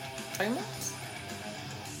 3 months?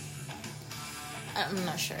 I'm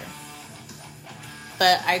not sure.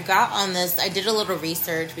 But I got on this, I did a little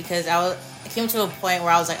research because I came to a point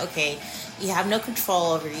where I was like, okay, you have no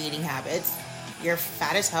control over your eating habits. You're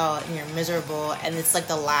fat as hell and you're miserable, and it's like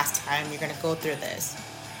the last time you're going to go through this.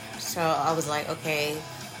 So I was like, okay.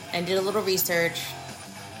 I did a little research,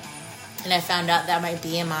 and I found out that my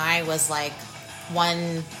BMI was like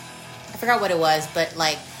I forgot what it was, but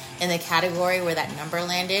like in the category where that number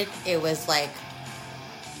landed, it was like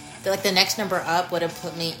the next number up would have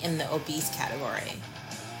put me in the obese category.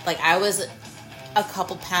 Like, I was a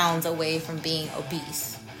couple pounds away from being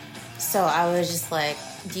obese. So I was just like,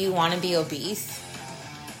 do you want to be obese?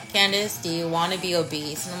 Candace, do you want to be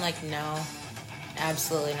obese? And I'm like, no,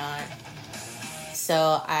 absolutely not.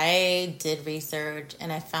 So I did research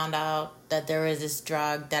and I found out that there was this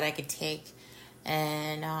drug that I could take,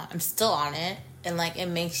 and I'm still on it, and like it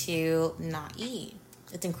makes you not eat.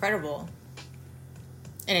 It's incredible.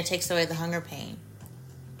 And it takes away the hunger pain.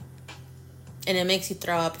 And it makes you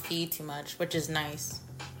throw up if you eat too much, which is nice.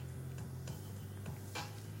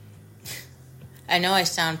 I know I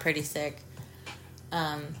sound pretty sick.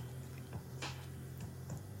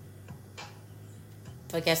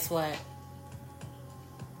 But guess what?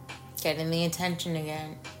 Getting the attention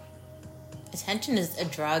again. Attention is a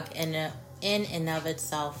drug in and of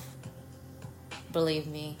itself. Believe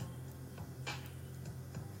me.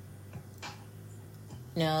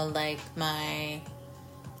 You know, like my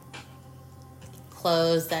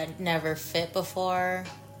clothes that never fit before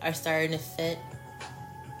are starting to fit.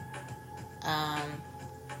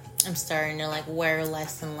 I'm starting to like wear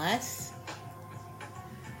less and less.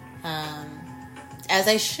 As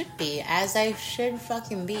I should be. As I should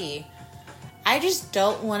fucking be. I just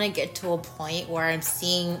don't want to get to a point where I'm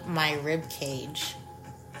seeing my rib cage.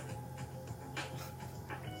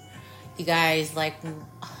 You guys, like,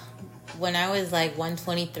 when I was like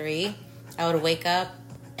 123, I would wake up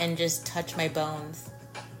and just touch my bones.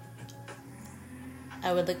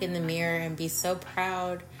 I would look in the mirror and be so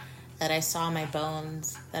proud that I saw my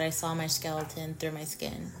bones, that I saw my skeleton through my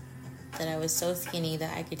skin, that I was so skinny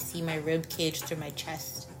that I could see my rib cage through my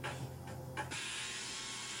chest.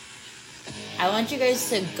 I want you guys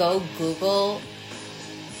to go Google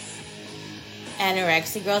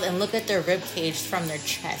anorexic girls and look at their rib cage from their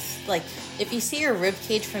chest. Like, if you see your rib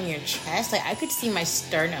cage from your chest, like, I could see my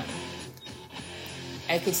sternum.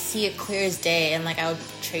 I could see it clear as day, and like I would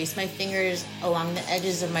trace my fingers along the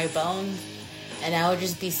edges of my bones, and I would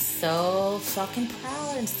just be so fucking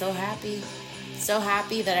proud and so happy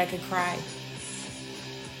that I could cry.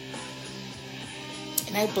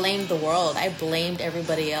 And I blamed the world. I blamed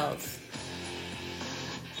everybody else,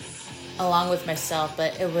 along with myself.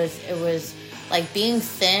 But it was like being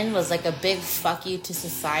thin was like a big fuck you to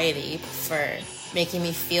society for making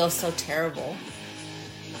me feel so terrible.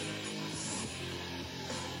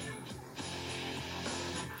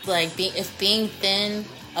 Like, if being thin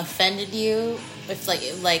offended you, if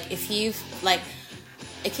you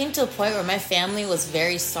it came to a point where my family was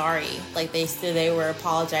very sorry. Like, they were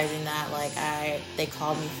apologizing that like they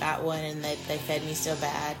called me fat one and they fed me so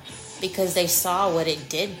bad, because they saw what it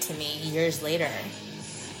did to me years later.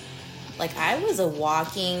 Like, I was a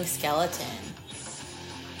walking skeleton,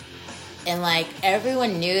 and like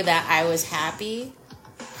everyone knew that I was happy.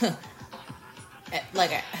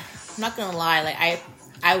 Like, I'm not gonna lie, like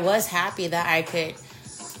I was happy that I could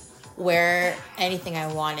wear anything I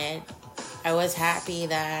wanted. I was happy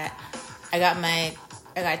that I got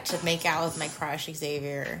to make out with my crush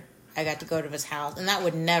Xavier. I got to go to his house, and that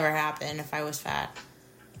would never happen if I was fat.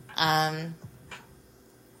 I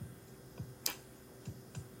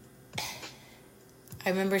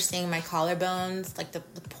remember seeing my collarbones, like the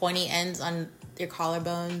pointy ends on your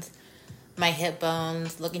collarbones, my hip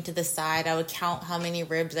bones, looking to the side. I would count how many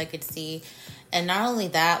ribs I could see. And not only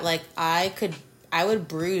that, like I would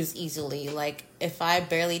bruise easily. Like, if I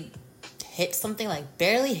barely hit something,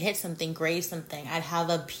 graze something, I'd have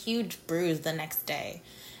a huge bruise the next day.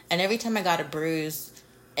 And every time I got a bruise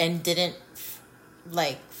and didn't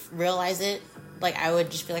like realize it, like I would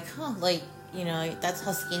just be like, huh, like, you know, that's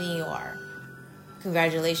how skinny you are.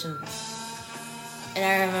 Congratulations. And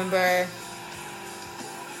I remember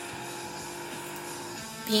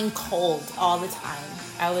being cold all the time.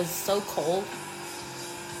 I was so cold.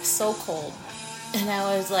 And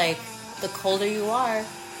I was like, the colder you are,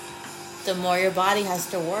 the more your body has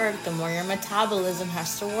to work, the more your metabolism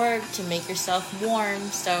has to work to make yourself warm.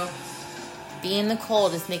 So being in the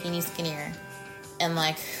cold is making you skinnier. And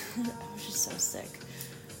like, I was just so sick.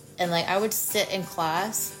 And like, I would sit in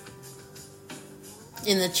class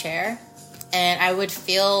in the chair, and I would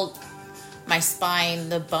feel my spine,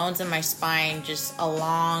 the bones in my spine just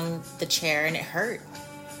along the chair, and it hurt.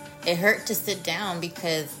 It hurt to sit down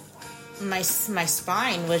because my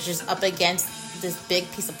spine was just up against this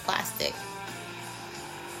big piece of plastic.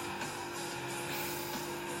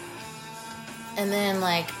 And then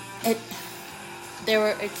like it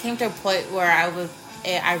came to a point where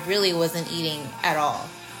I really wasn't eating at all.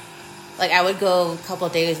 Like, I would go a couple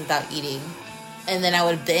of days without eating, and then I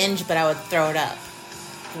would binge, but I would throw it up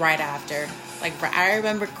right after. Like, I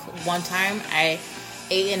remember one time I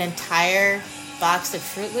ate an entire box of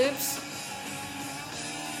Fruit Loops,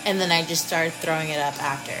 and then I just started throwing it up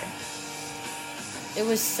after. It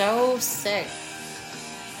was so sick.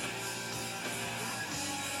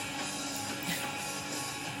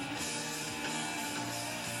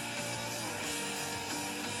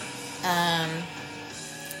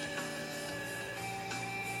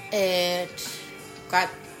 It got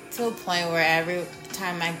to a point where every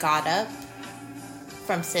time I got up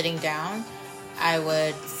from sitting down, I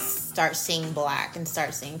would start seeing black and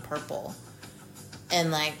start seeing purple.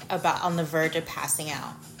 And like about on the verge of passing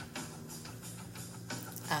out.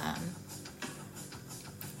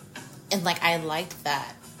 And like I liked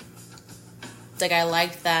that. Like I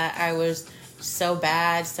liked that I was so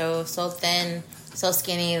bad, so thin, so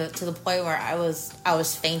skinny to the point where I was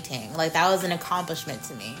fainting. Like that was an accomplishment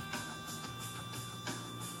to me.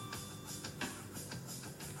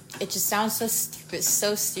 It just sounds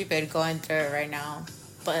so stupid going through it right now.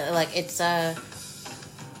 But like it's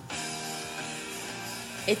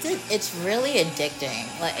really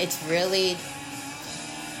addicting. Like it's really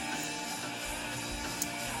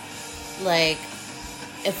like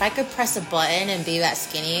if I could press a button and be that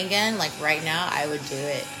skinny again, like right now, I would do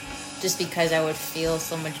it. Just because I would feel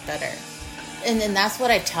so much better. And then that's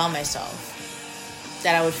what I tell myself.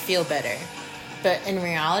 That I would feel better. But in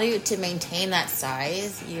reality, to maintain that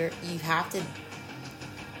size, you have to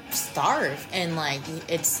starve. And like,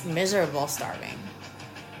 it's miserable starving.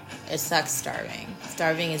 It sucks starving.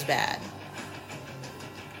 Starving is bad.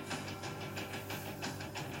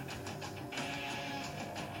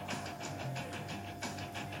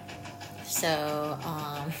 So,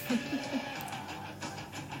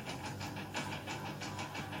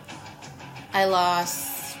 I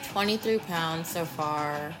lost 23 pounds so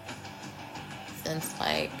far since,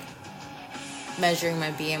 like, measuring my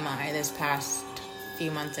BMI this past few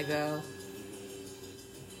months ago.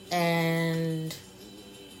 And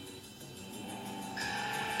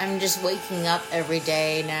I'm just waking up every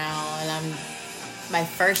day now, and my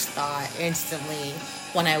first thought instantly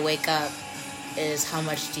when I wake up is, how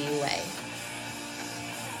much do you weigh?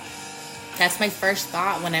 That's my first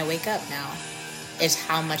thought when I wake up now, is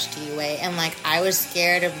how much do you weigh? And like, I was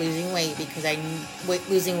scared of losing weight because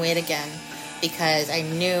losing weight again, because I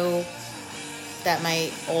knew that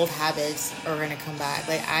my old habits are going to come back.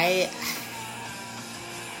 Like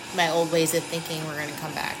my old ways of thinking were going to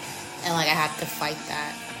come back. And like, I have to fight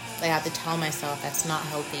that. Like, I have to tell myself that's not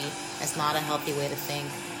healthy. That's not a healthy way to think.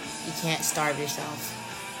 You can't starve yourself.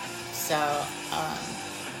 So,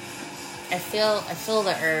 I feel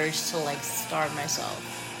the urge to like starve myself.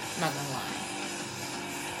 I'm not gonna lie.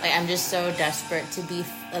 Like, I'm just so desperate to be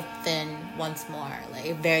thin once more,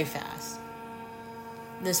 like very fast.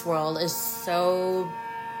 This world is so,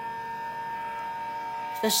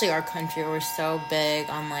 especially our country, we're so big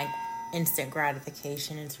on like instant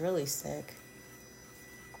gratification. It's really sick.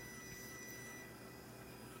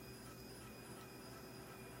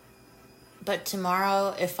 But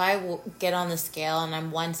tomorrow, if I get on the scale and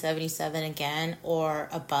I'm 177 again or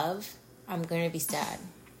above, I'm going to be sad.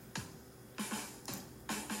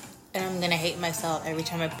 And I'm going to hate myself every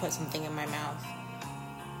time I put something in my mouth.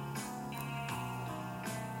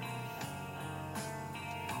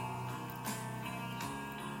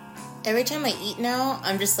 Every time I eat now,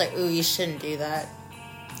 I'm just like, ooh, you shouldn't do that.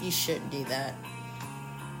 You shouldn't do that.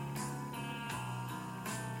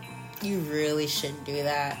 You really shouldn't do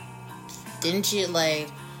that. Didn't you, like,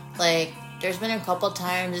 there's been a couple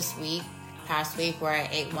times this past week, where I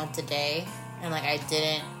ate once a day, and, like, I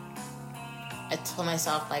told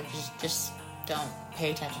myself, like, just don't pay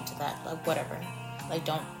attention to that, like, whatever. Like,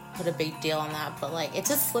 don't put a big deal on that, but, like, it's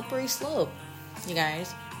a slippery slope, you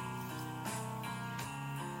guys.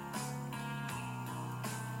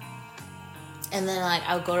 And then, like,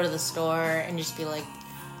 I'll go to the store and just be like,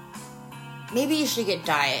 maybe you should get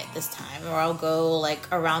diet this time. Or I'll go, like,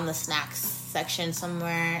 around the snacks section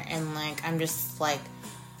somewhere, and, like, I'm just, like,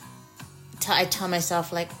 I tell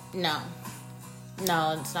myself, like, no,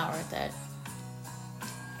 it's not worth it.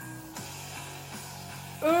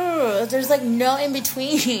 Ugh, there's, like, no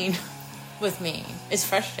in-between with me. It's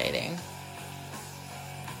frustrating.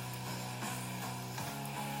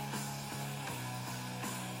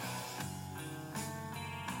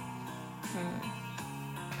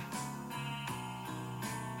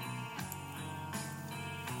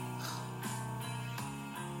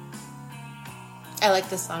 I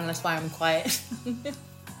like this song, that's why I'm quiet.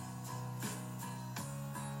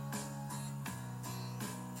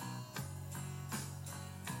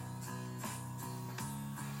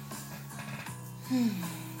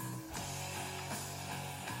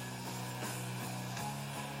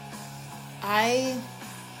 I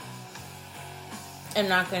am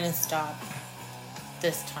not going to stop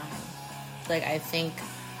this time. Like, I think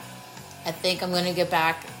I'm going to get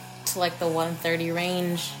back to, like, the 130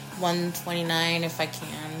 range. 129 if I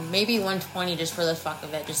can. Maybe 120 just for the fuck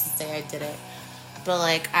of it, just to say I did it. But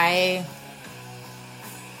like, I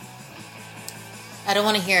I don't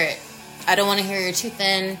want to hear it. I don't want to hear you're too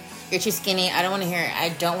thin, you're too skinny. I don't want to hear it. I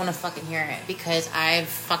don't want to fucking hear it because I've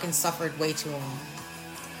fucking suffered way too long.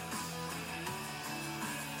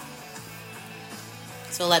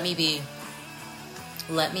 So let me be.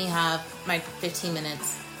 Let me have my 15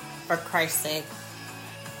 minutes, for Christ's sake.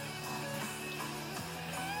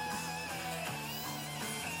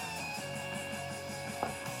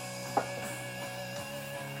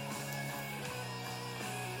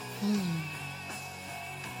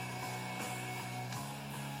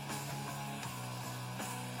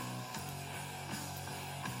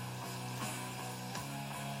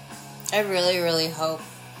 I really, really hope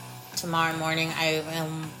tomorrow morning I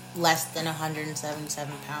am less than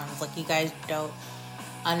 177 pounds. Like, you guys don't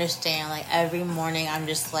understand. Like, every morning I'm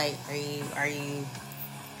just like, do you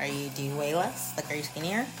weigh less? Like, are you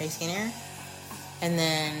skinnier? And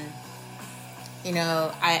then, you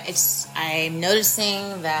know, I'm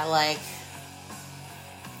noticing that, like,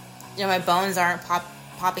 you know, my bones aren't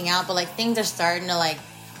popping out, but like things are starting to like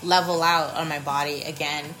level out on my body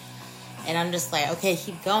again. And I'm just like, okay,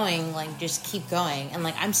 keep going. Like, just keep going. And,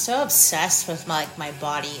 like, I'm so obsessed with, my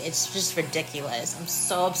body. It's just ridiculous. I'm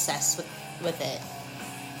so obsessed with it.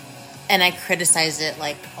 And I criticize it,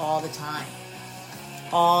 like, all the time.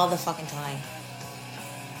 All the fucking time.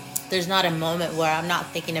 There's not a moment where I'm not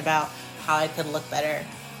thinking about how I could look better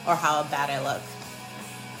or how bad I look.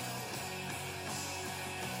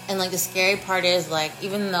 And, like, the scary part is, like,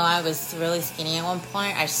 even though I was really skinny at one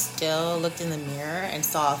point, I still looked in the mirror and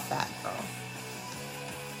saw a fat girl.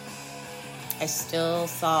 I still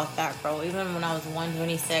saw a fat girl. Even when I was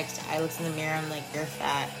 126, I looked in the mirror and I'm like, you're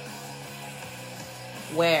fat.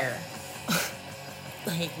 Where?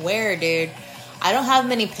 Like, where, dude? I don't have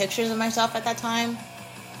many pictures of myself at that time.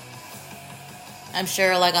 I'm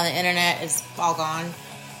sure, like, on the internet, it's all gone.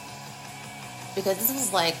 Because this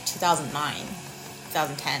was, like, 2009.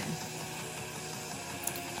 2010.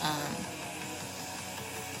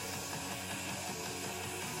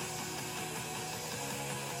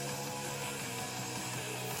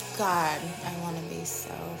 God, I want to be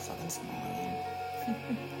so fucking small again.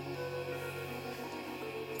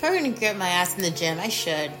 Probably gonna get my ass in the gym. I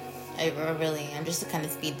should. I really am, just to kind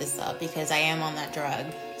of speed this up because I am on that drug.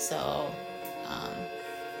 So,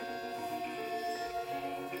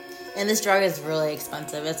 and this drug is really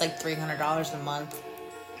expensive. It's like $300 a month.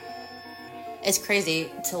 It's crazy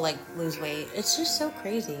to, like, lose weight. It's just so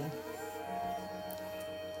crazy.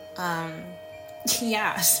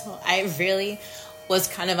 Yeah, so I really was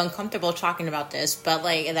kind of uncomfortable talking about this, but,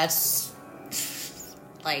 like, that's,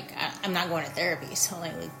 like, I'm not going to therapy, so,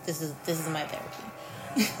 like this is my therapy.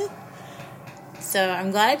 So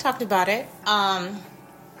I'm glad I talked about it.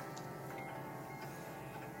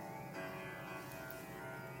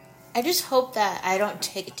 I just hope that I don't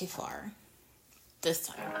take it too far this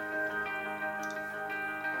time.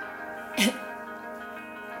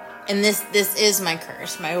 And this is my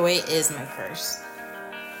curse. My weight is my curse.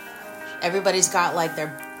 Everybody's got, like,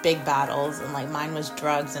 their big battles, and, like, mine was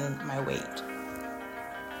drugs and my weight.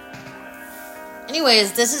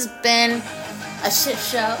 Anyways, this has been a shit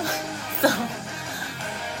show. So,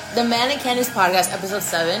 the Man and Candace podcast, episode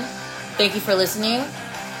 7. Thank you for listening.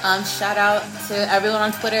 Shout out to everyone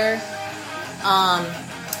on Twitter,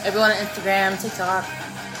 everyone on Instagram, TikTok,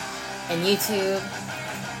 and YouTube,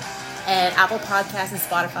 and Apple Podcasts and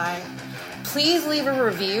Spotify. Please leave a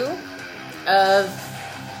review of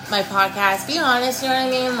my podcast. Be honest, you know what I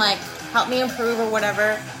mean? Like, help me improve or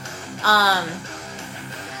whatever.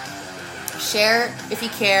 Share if you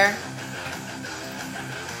care.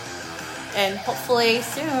 And hopefully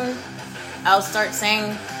soon I'll start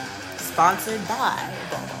saying sponsored by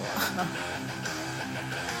blah blah blah.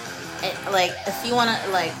 And, like, if you wanna,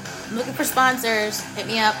 like, I'm looking for sponsors, hit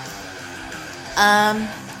me up.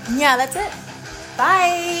 Yeah, that's it.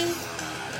 Bye.